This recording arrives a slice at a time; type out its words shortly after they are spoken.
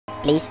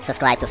Please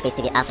subscribe to Face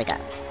TV Africa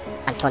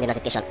and turn the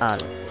notification on.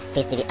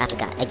 Face TV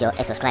Africa, ẹ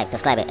jọ̀ọ́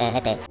subscribe,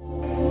 hete.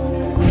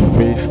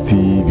 Face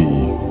TV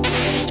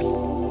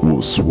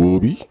was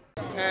Swoby.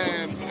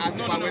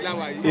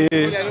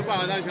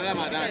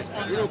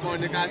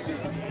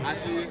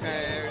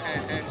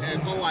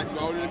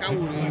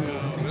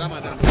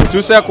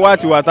 Tuseko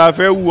àti wa tá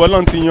fẹ́ wù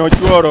Ọlọ́run ti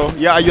yanjú ọ̀rọ̀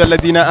ya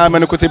ayyuhalladhina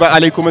amanu kutiba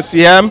alaykumus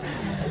siyam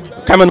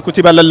kama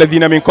kutiba alal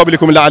ladhina min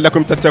qablikum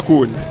la'allakum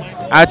tattaqun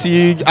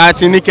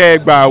àti ní kẹ́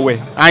gbààwẹ̀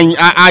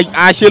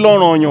a ṣe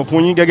lọ́ranyàn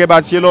fún yín gẹ́gẹ́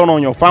bá ti ṣe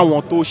lọ́ranyàn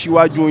fáwọn tó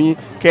ṣíwájú yín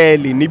kẹ́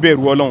lè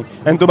níbẹ̀rù Ọlọ́run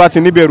ẹni tó bá ti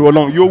níbẹ̀rù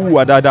Ọlọ́run yóò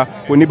hùwà dáadáa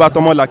kò ní bá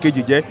tọmọ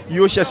làkejì jẹ́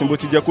yóò ṣẹ̀sìn bó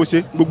ti jẹ́ kó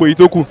ṣe gbogbo èyí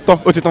tó kù tọ́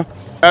ó ti tán.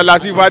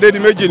 Lateef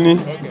Adedimeji ni.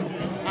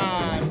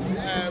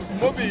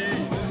 Móbì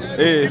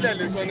yìí kílẹ̀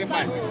lè sọ nípa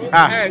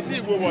ẹ̀ tí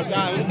ìwò wọ̀sá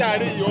ń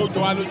tàrí yóò jọ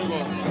wá lójú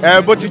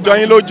kan. Bó ti jọ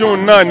yín lójú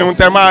náà ni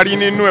tẹ máa rí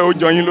nínú ẹ̀ ó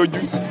jọ yín lójú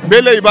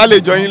bẹ́lẹ̀ ìbá lè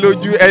jọ yín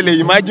lójú ẹ lè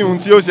imagine ohun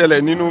tí ó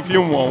ṣẹlẹ̀ nínú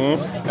fíìmù ọ̀hún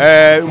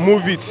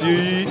múvì tí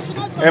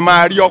ẹ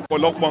máa rí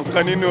ọ̀pọ̀lọpọ̀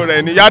nǹkan nínú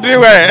rẹ̀ ní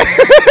yádínwẹ̀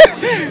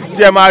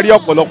tí ẹ máa rí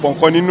ọ̀pọ̀lọpọ̀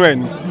nǹkan nínú ẹ̀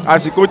ní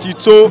àsìkò ti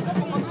tó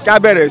ká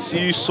bẹ̀rẹ̀ sí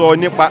sọ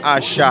nípa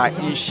àṣà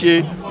ìṣe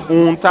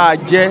ohun tá a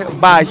jẹ́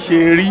bá a ṣe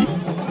rí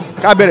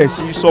ká bẹ̀rẹ̀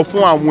sí sọ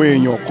fún àwọn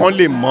èèyàn kan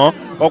lè mọ̀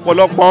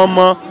ọ̀pọ̀lọpọ̀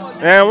ọmọ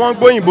wọ́n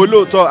gbóyìnbó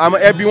lóòótọ́ àmọ́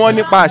ẹbí wọn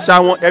nípa àṣà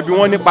wọn ẹbí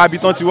wọn nípa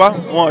abitán tiwa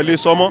wọn ò lè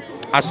sọ mọ́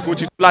àsìkò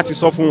ti tó láti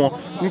sọ fún wọn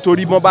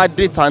nítorí bọ́n bá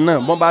déta náà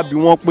bọ́n bá bi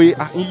wọ́n pé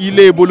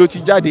ilé ibo ló ti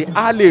jáde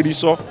á lè rí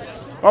sọ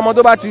ọmọ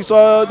tó bá ti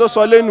sọ tó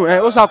sọ lẹ́nu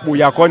ó sàpò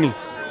ìyàkọ́ ni.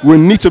 We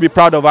need to be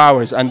proud of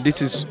ours and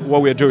this is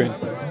what we are doing.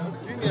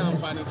 Kí ni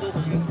àǹfààní tó kù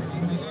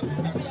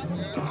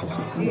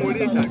fún orí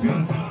ìtàgé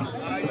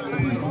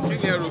kí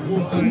ni ẹrù kó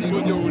tó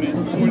jẹ́ orí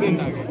fún orí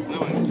ìtàgé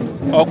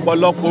náà.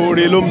 Ọ̀pọ̀lọpọ̀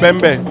oore ló ń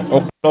bẹ́ńbẹ́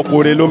ọ̀pọ̀lọpọ̀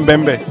oore ló ń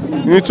bẹ́ńbẹ́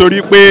nítorí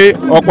pé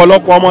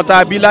ọ̀pọ̀lọpọ̀ ọmọ tá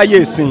a bí láyè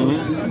sìn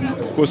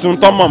kò sí ń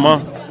tọ́ mọ̀ mọ́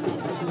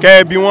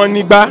kẹ́ẹ̀bí wọ́n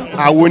nígbà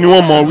àwo ni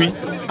wọ́n mọ̀ wí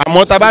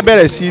àmọ́ tá a bá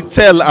bẹ̀rẹ̀ sí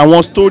tell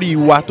àwọn story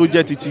wa tó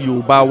jẹ́ titi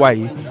Yorùbá wa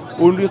yìí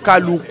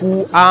oníkálukú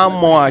á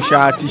mọ àṣà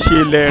àti ṣe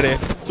lẹ́rẹ̀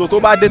tó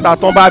bá déta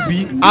tán bá bí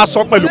á sọ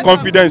pẹ̀lú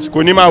confidence kò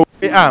ní máa wọ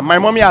pé my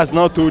mommy has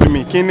not told me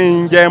kí ni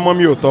ń jẹ́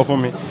mommy ò tọ́ fún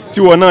mi tí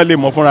wọ́n náà lè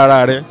mọ̀ fúnra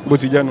rẹ̀ bó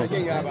ti jẹ́ nù.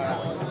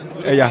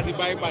 ẹ̀yà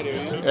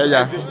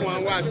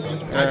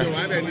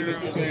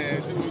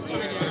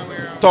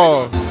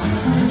tọ́.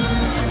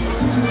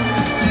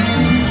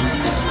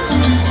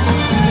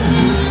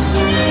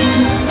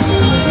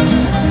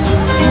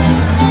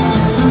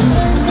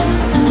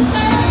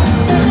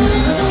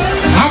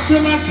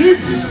 Lateef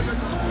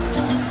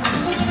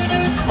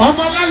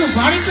ọmọ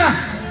lálùbáríkà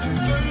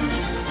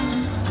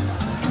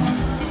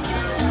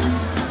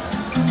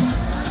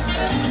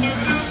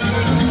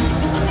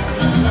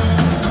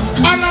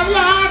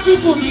ọlọ́lá ti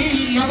fò ní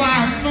ìyọba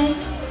àánú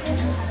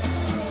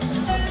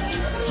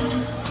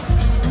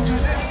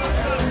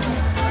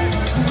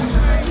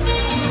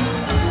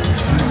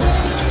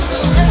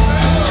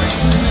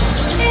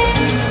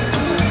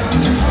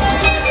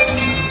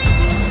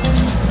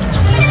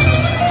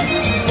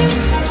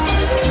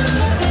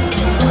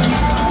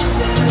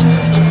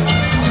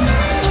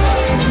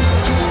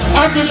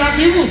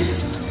Lateef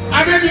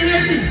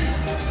Adedimeji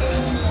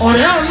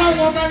ọ̀rẹ́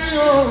ọlọ́wọ́ bá ní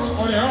o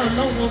ọ̀rẹ́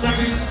ọlọ́wọ́ bá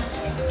ní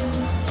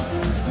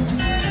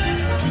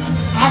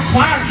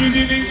afá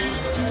gidi ni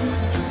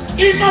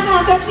iná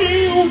náà tó fi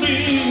hù mí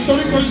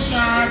torí kò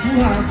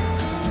ṣàdúrà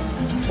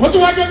ó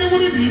tún wájú ní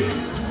múlìdì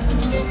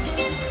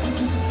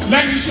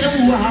lẹ́yìn iṣẹ́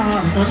wà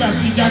lọ́dà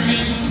tí jáde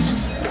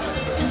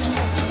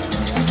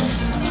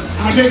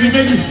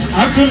Adedimeji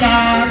Lateef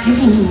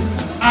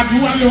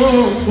àdúrà ló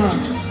gbà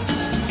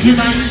kí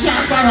máa ń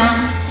ṣàgbára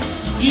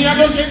ìyẹn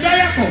ló ṣe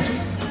dẹ́yẹ̀kọ̀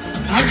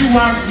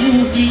àjùwà sí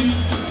òní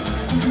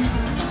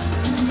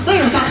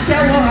bẹ́ẹ̀ máa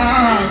tẹ́wọ́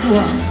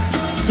àdúrà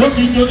tó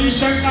fi dorí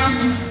iṣẹ́ ńlá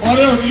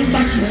ọ̀rẹ́ òní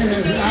bàjẹ́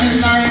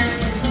láéláé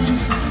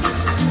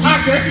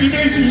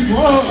Adedimeji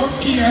kò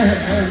kí ẹ̀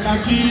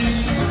lájí.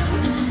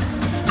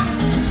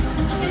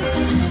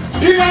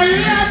 ìgbà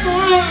yìí ẹ̀kọ́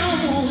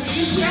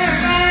iṣẹ́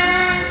ńlá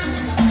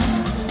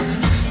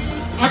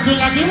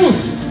Lateef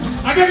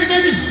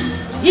Adedimeji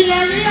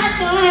ìlànà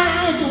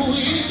àpòrò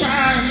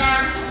ìṣàlá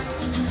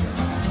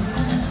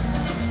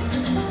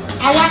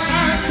àwa ká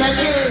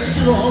tẹ̀lé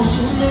tí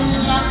ọ̀sùn ló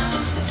ńlá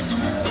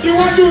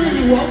iwájú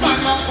ìwọ bá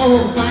lọ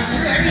ọba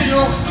nílẹ̀ yìí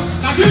o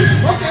Lateef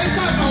òkè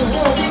sábà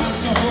owó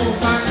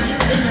ọba nílẹ̀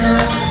yìí.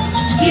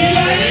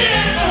 ìlànà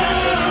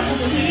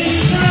àpòrò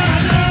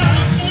ìṣàlá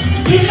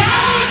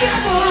ìlànà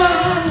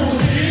àpòrò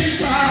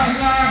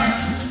ìṣàlá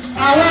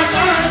àwa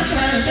ká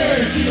tẹ̀lé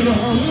tí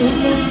ọ̀sùn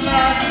ló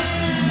ńlá.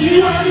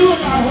 Iwájú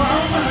làwọn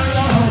máa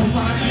lọ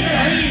ọ̀pá ní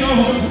ẹ̀yìn o,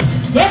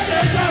 lókè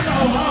sábà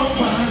wọ́n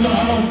máa lọ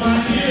ọ̀pá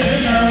ní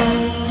ẹ̀yìn o.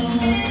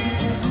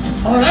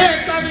 Ọ̀rẹ́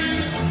ìtàní,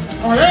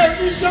 ọ̀rẹ́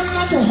iṣẹ́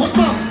ńlá kò mọ́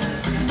náà,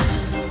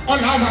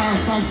 ọ̀làwà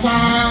àpapà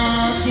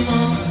tí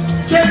wọ́n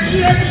ṣe kí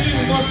ẹ̀mí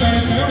ìwọ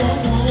tẹ̀lé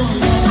ọmọ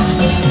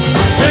lọ.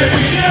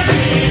 Èmi ẹ̀mí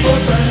ìwọ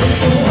tẹ̀lé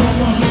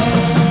ọmọ lọ.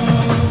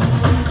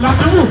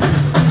 Lateef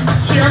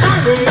ṣe máa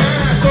lè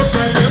tó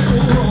tẹ̀lé ọmọ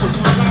lọ.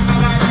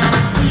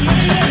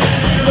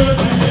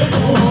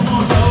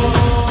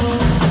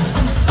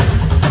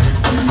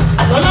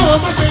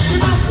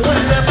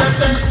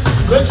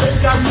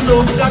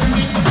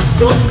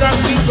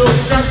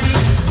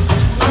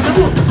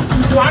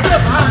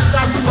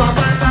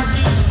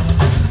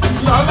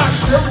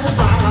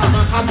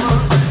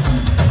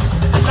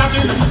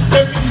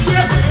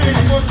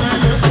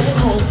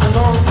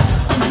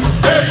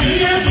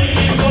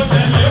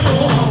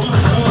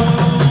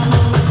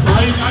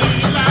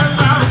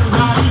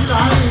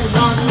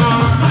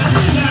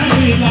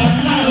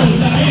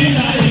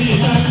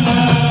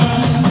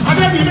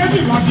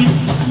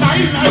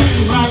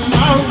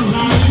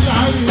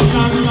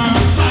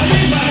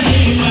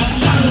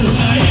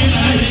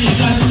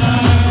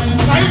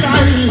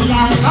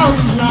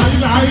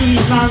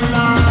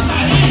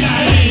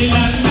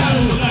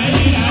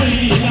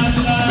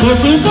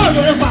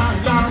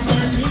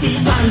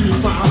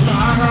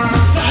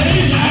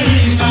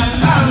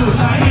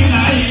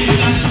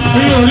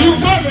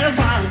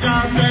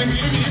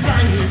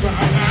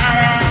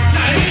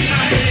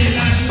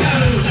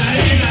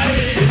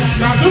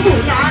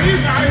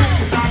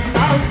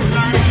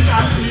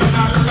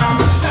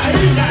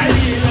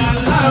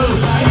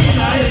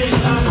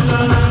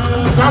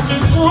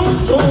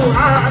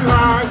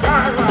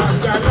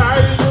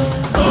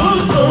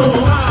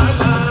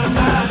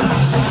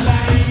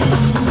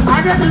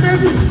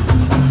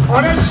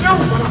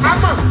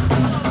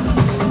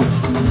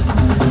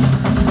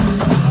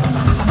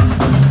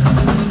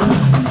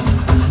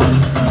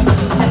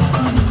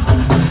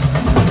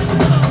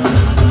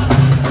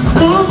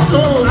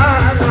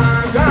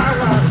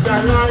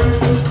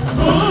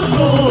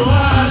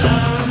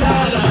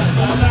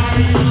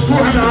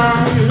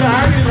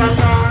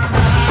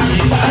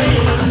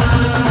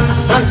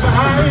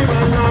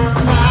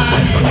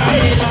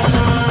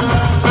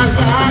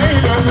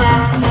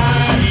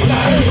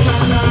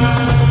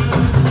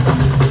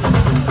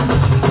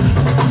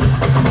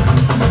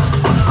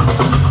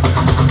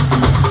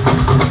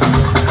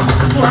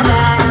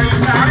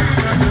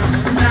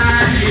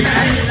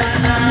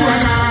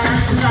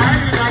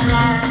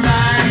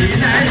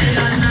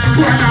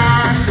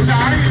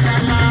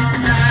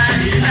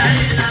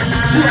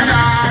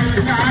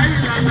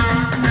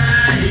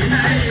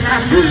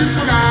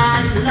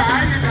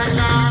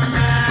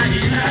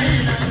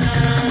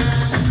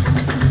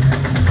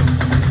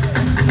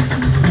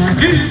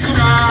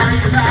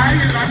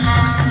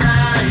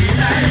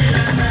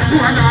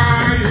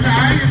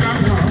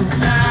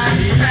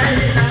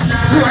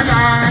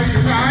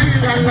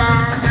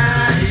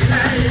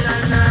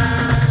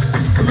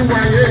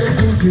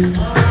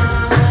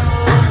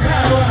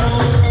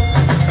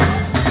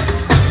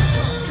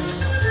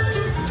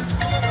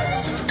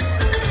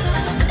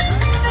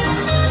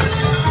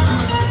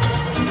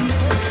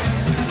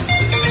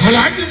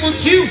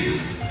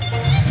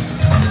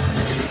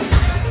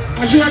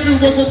 Aṣíwájú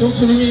gbogbo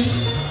Mùsùlùmí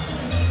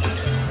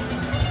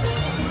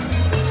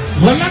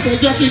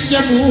Ọládẹjọ́ ti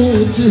jẹ́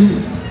mùtù.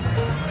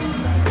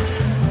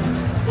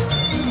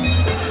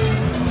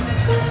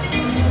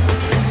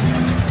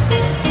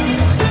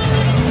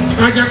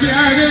 Àjàgbé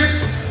ayé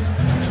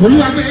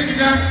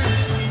Olúwàgbéga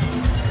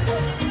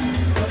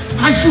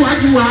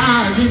aṣíwájú wa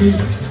nínú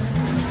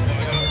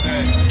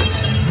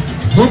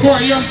gbogbo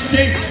Ọ̀yọ́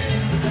state.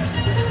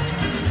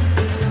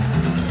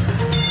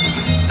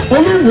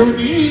 Olúwo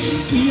ní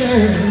kí ẹ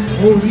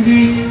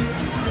òrìrì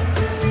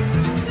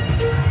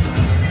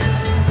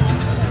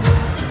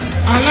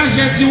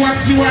aláṣẹ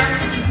tiwantiwa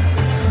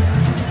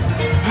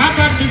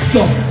Abba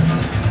Mixture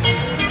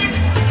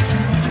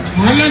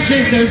aláṣẹ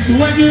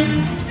ìtẹ̀síwájú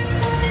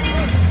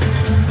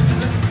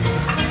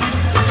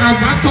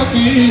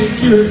àbátọ́kì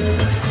kiri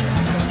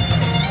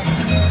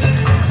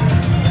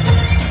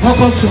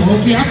ọkọ̀ sọ̀rọ̀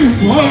kí á dùn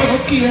kọ́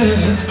kí ẹ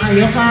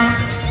àyọ̀ká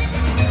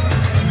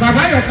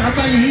bàbá yọ̀ká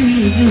bá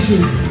yìí ní ṣe.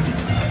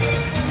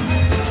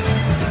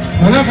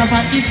 Ọ̀rẹ́ bàbá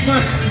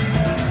Igmat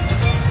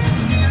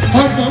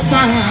ọkọ̀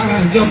bá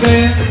àjọpẹ́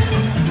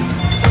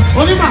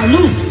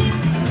onímàálù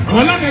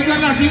ọlọ́dẹjọ́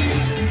láti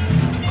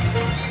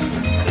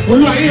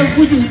olúwayé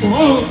fújù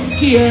kọ́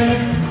kí ẹ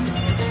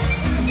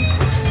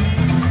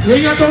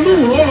èèyàn tó lù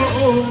ó.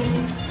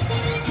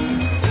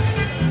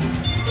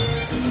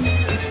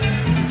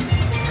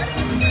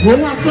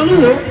 Òun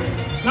àtọ́lùwò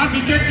láti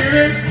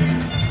kékeré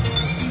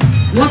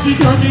wọ́n ti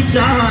jọ ní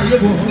ìjà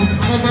àyẹ̀wò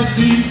àwọn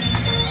bí.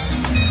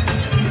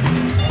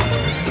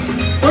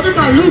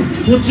 Onímàálù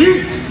kò tí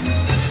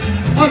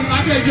ọ̀nà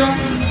àbẹ̀jọ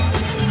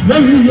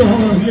lẹ́nu yọ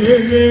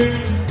lélẹ̀.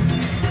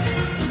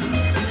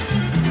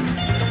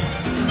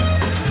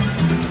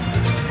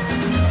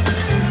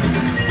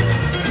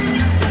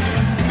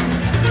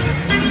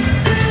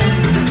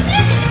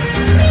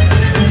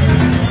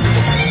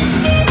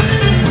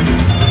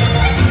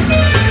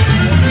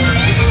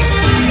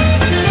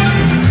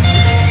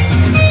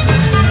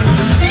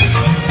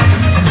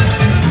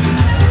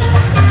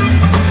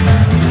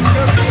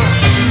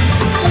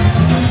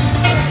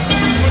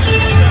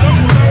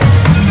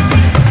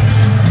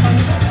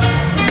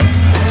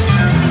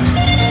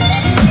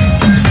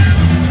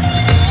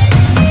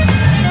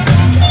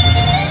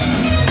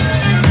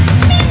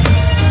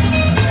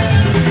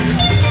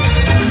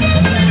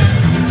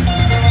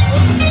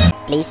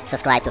 Please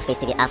subscribe to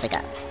Facetv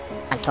Africa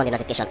and turn the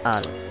notification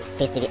on.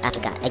 Facetv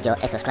Africa, ẹ jọ̀ọ́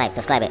ẹ subscribe,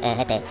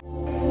 hete.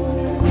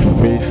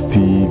 Face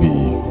TV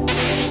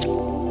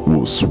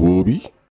was Swoby.